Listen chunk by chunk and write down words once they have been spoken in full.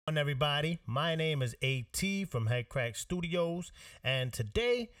Everybody, my name is AT from Headcrack Studios, and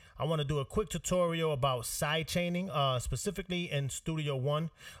today I want to do a quick tutorial about sidechaining, specifically in Studio One.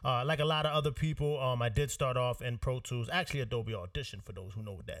 Like a lot of other people, I did start off in Pro Tools, actually Adobe Audition for those who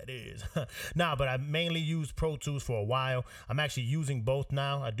know what that is. But I mainly used Pro Tools for a while. I'm actually using both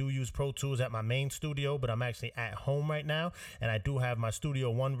now. I do use Pro Tools at my main studio, but I'm actually at home right now, and I do have my Studio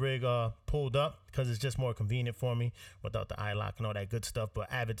One rig pulled up because it's just more convenient for me without the iLock and all that good stuff.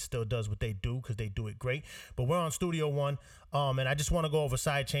 But Avid still does what they do because they do it great. But we're on Studio One, and I just want to go over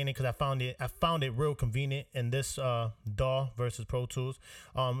sidechaining because I found it real convenient in this DAW versus Pro Tools.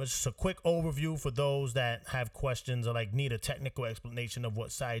 It's just a quick overview for those that have questions or like need a technical explanation of what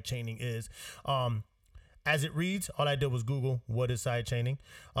sidechaining is. As it reads, all I did was Google what is sidechaining.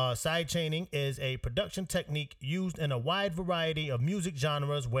 Sidechaining is a production technique used in a wide variety of music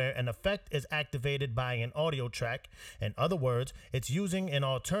genres where an effect is activated by an audio track. In other words, it's using an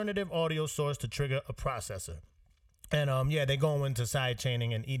alternative audio source to trigger a processor. And they go into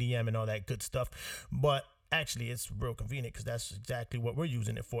sidechaining and EDM and all that good stuff. But actually, it's real convenient because that's exactly what we're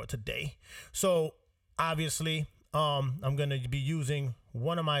using it for today. So obviously, I'm going to be using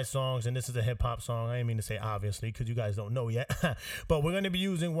one of my songs, and this is a hip-hop song. I didn't mean to say obviously because you guys don't know yet. But we're going to be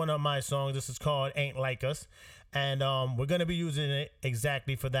using one of my songs. This is called Ain't Like Us. And we're going to be using it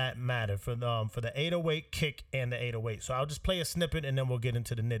exactly for that matter, for the 808 kick and the 808. So I'll just play a snippet, and then we'll get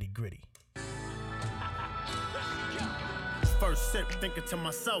into the nitty-gritty. First sip, thinking to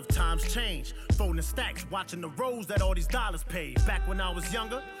myself, times change. Folding stacks, watching the rows that all these dollars paid. Back when I was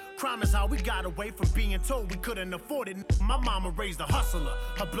younger, crime is how we got away from being told we couldn't afford it. My mama raised a hustler.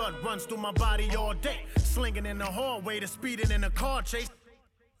 Her blood runs through my body all day. Slinging in the hallway to speeding in a car chase.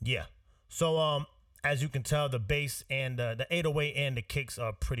 Yeah. So, as you can tell, the bass and the 808 and the kicks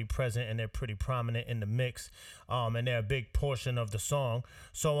are pretty present, and they're pretty prominent in the mix. And they're a big portion of the song.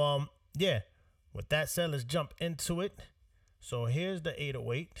 So, with that said, let's jump into it. So here's the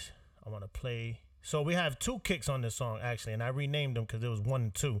 808. I want to play. So we have two kicks on this song, actually, and I renamed them because there was 1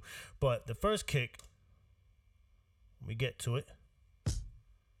 and 2. But the first kick, when we get to it,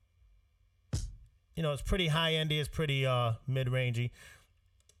 it's pretty high-endy. It's pretty mid-rangey.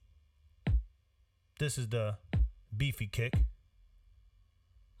 This is the beefy kick.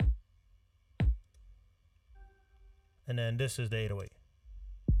 And then this is the 808.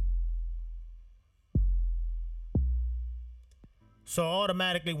 So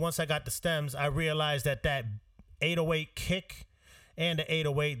automatically, once I got the stems, I realized that 808 kick and the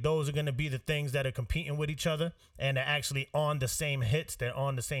 808, those are going to be the things that are competing with each other, and they're actually on the same hits. They're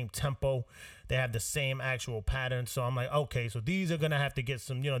on the same tempo. They have the same actual pattern. So I'm like, okay, so these are going to have to get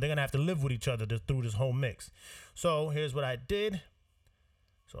some, they're going to have to live with each other through this whole mix. So here's what I did.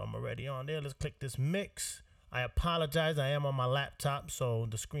 So I'm already on there. Let's click this mix. I apologize. I am on my laptop, so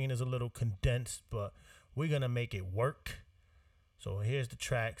the screen is a little condensed, but we're going to make it work. So here's the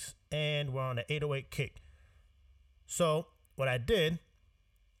tracks, and we're on the 808 kick. So what I did,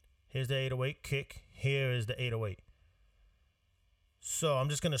 here's the 808 kick, here is the 808. So I'm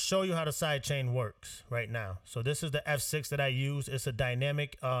just going to show you how the sidechain works right now. So this is the F6 that I use. It's a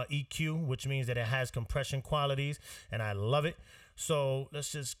dynamic EQ, which means that it has compression qualities, and I love it. So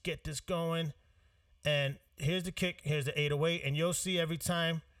let's just get this going. And here's the kick, here's the 808, and you'll see every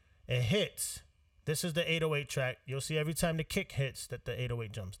time it hits, this is the 808 track. You'll see every time the kick hits that the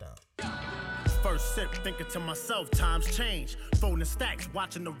 808 jumps down. First sip, thinking to myself, times change. Folding stacks,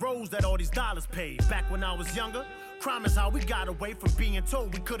 watching the rows that all these dollars paid. Back when I was younger, crime is how we got away from being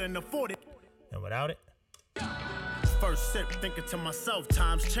told we couldn't afford it. And without it. First sip, thinking to myself,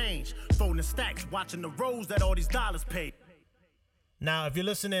 times change. Folding stacks, watching the rows that all these dollars paid. Now, if you're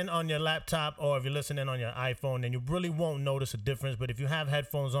listening on your laptop or if you're listening on your iPhone, then you really won't notice a difference. But if you have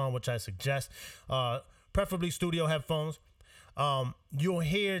headphones on, which I suggest, preferably studio headphones, you'll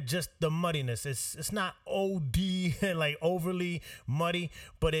hear just the muddiness. It's not OD, like overly muddy,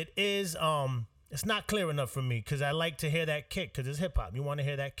 but it is, it's not clear enough for me because I like to hear that kick because it's hip hop. You want to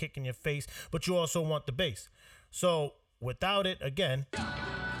hear that kick in your face, but you also want the bass. So without it, again.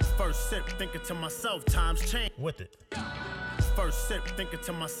 First sip, thinking to myself, times change. With it. First sip, thinking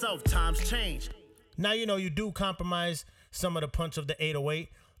to myself, times change. Now, you do compromise some of the punch of the 808,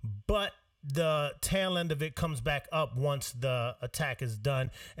 but the tail end of it comes back up once the attack is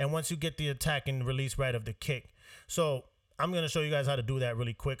done and once you get the attack and release right of the kick. So I'm going to show you guys how to do that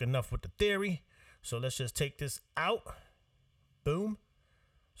really quick. Enough with the theory. So let's just take this out. Boom.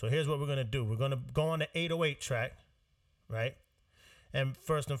 So here's what we're going to do. We're going to go on the 808 track, right? And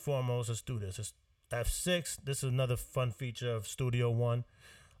first and foremost, let's do this. It's F6. This is another fun feature of Studio One.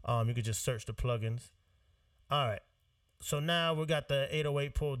 You could just search the plugins. All right. So now we got the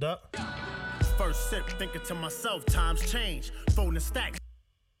 808 pulled up. First sip, thinking to myself, times change. Folding stacks.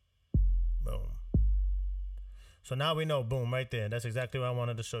 Boom. So now we know, boom, right there. That's exactly what I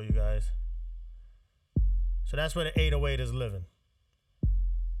wanted to show you guys. So that's where the 808 is living.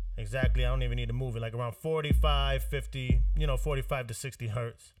 Exactly, I don't even need to move it. Like around 45, 50, 45 to 60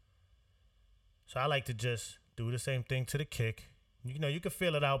 hertz. So I like to just do the same thing to the kick. You can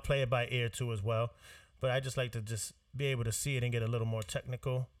feel it out, play it by ear too as well. But I just like to just be able to see it and get a little more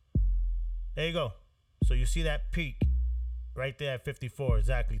technical. There you go. So you see that peak right there at 54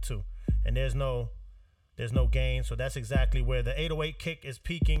 exactly too. And there's no gain. So that's exactly where the 808 kick is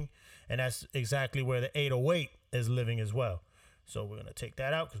peaking. And that's exactly where the 808 is living as well. So we're going to take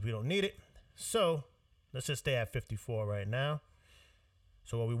that out because we don't need it. So let's just stay at 54 right now.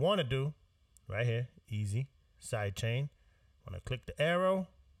 So what we want to do right here, easy, sidechain. Want to click the arrow,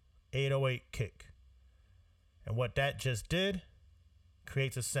 808 kick. And what that just did,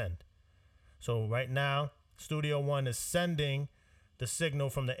 creates a send. So right now, Studio One is sending the signal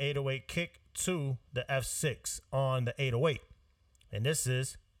from the 808 kick to the F6 on the 808. And this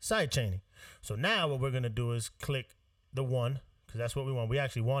is sidechaining. So now what we're going to do is click the 1, because that's what we want. We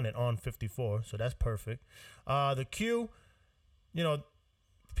actually want it on 54, so that's perfect. The Q,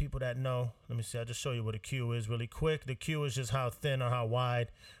 people that know, let me see, I'll just show you what a Q is really quick. The Q is just how thin or how wide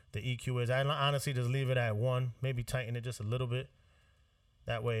the EQ is. I honestly just leave it at 1, maybe tighten it just a little bit.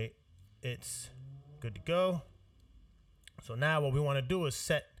 That way it's good to go. So now what we want to do is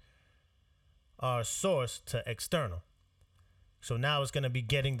set our source to external. So now it's going to be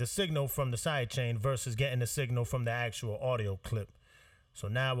getting the signal from the sidechain versus getting the signal from the actual audio clip. So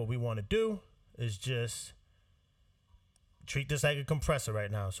now what we want to do is just treat this like a compressor right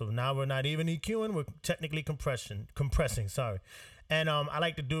now. So now we're not even EQing, we're technically compressing. And I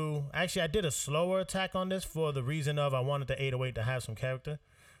like to do, actually I did a slower attack on this for the reason of I wanted the 808 to have some character.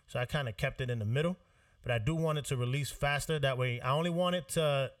 So I kind of kept it in the middle, but I do want it to release faster. That way I only want it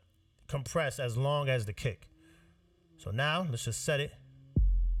to compress as long as the kick. So now let's just set it,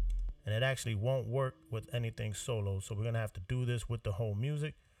 and it actually won't work with anything solo. So we're gonna have to do this with the whole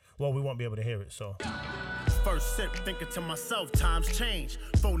music. Well, we won't be able to hear it, so. First sip, thinking to myself, times change.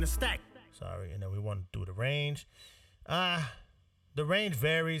 Folding stack. Sorry, and then we want to do the range. The range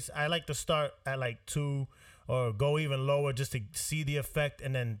varies. I like to start at like 2 or go even lower just to see the effect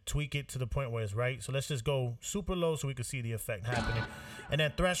and then tweak it to the point where it's right. So let's just go super low so we can see the effect happening. And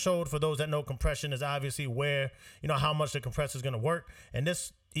then threshold, for those that know, compression is obviously where, how much the compressor is going to work. And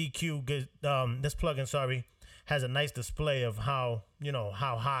this EQ, this plugin, has a nice display of how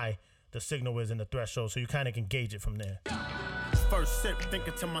high the signal is in the threshold. So you kind of can gauge it from there. First sip,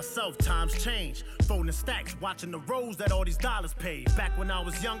 thinking to myself, times change. Folding stacks, watching the rows that all these dollars paid. Back when I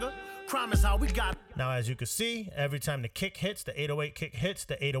was younger, crime is how we got. Now, as you can see, every time the kick hits, the 808 kick hits,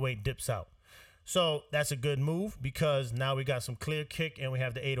 the 808 dips out. So that's a good move because now we got some clear kick and we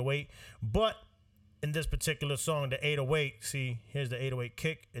have the 808. But in this particular song, the 808, see, here's the 808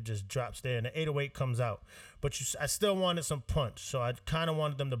 kick. It just drops there and the 808 comes out. But I still wanted some punch. So I kind of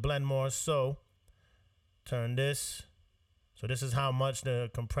wanted them to blend more. So turn this. So this is how much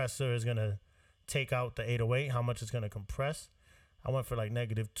the compressor is going to take out the 808, how much it's going to compress. I went for like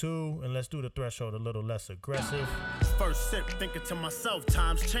 -2, and let's do the threshold a little less aggressive. First sip, thinking to myself,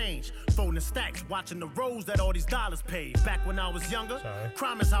 times change. Folding stacks, watching the rows that all these dollars paid. Back when I was younger,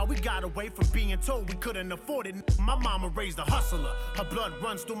 crime is how we got away from being told we couldn't afford it. My mama raised a hustler. Her blood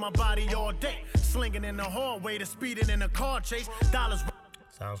runs through my body all day. Slinging in the hallway to speeding in a car chase. Dollars.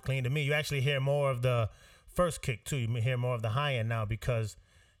 Sounds clean to me. You actually hear more of the first kick too. You hear more of the high end now because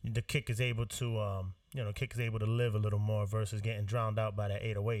the kick is able to kick is able to live a little more versus getting drowned out by that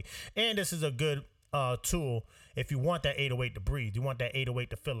 808. And this is a good tool if you want that 808 to breathe. You want that 808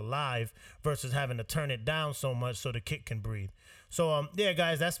 to feel alive versus having to turn it down so much so the kick can breathe. So yeah,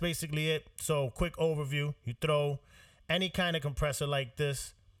 guys, that's basically it. So quick overview. You throw any kind of compressor like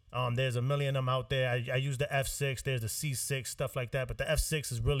this. There's a million of them out there. I use the F6. There's the C6, stuff like that. But the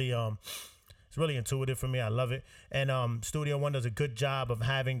F6 is really it's really intuitive for me. I love it. And Studio One does a good job of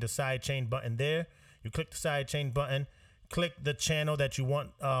having the sidechain button there. You click the sidechain button, click the channel that you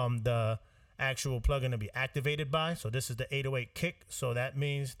want the actual plugin to be activated by. So this is the 808 kick. So that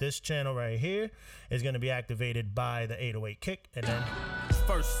means this channel right here is going to be activated by the 808 kick. And then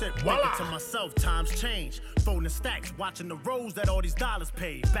first sip, thinking to myself, times change. Folding stacks, watching the rows that all these dollars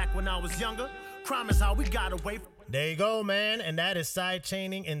paid. Back when I was younger, crime is how we got away. There you go, man. And that is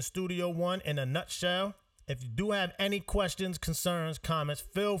sidechaining in Studio One in a nutshell. If you do have any questions, concerns, comments,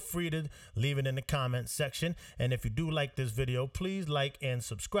 feel free to leave it in the comments section. And if you do like this video, please like and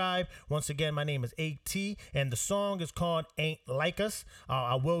subscribe. Once again, my name is AT, and the song is called Ain't Like Us.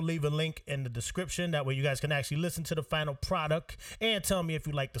 I will leave a link in the description. That way you guys can actually listen to the final product and tell me if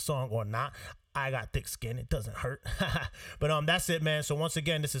you like the song or not. I got thick skin. It doesn't hurt. But that's it, man. So once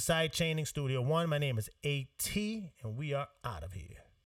again, this is SideChaining Studio 1. My name is AT, and we are out of here.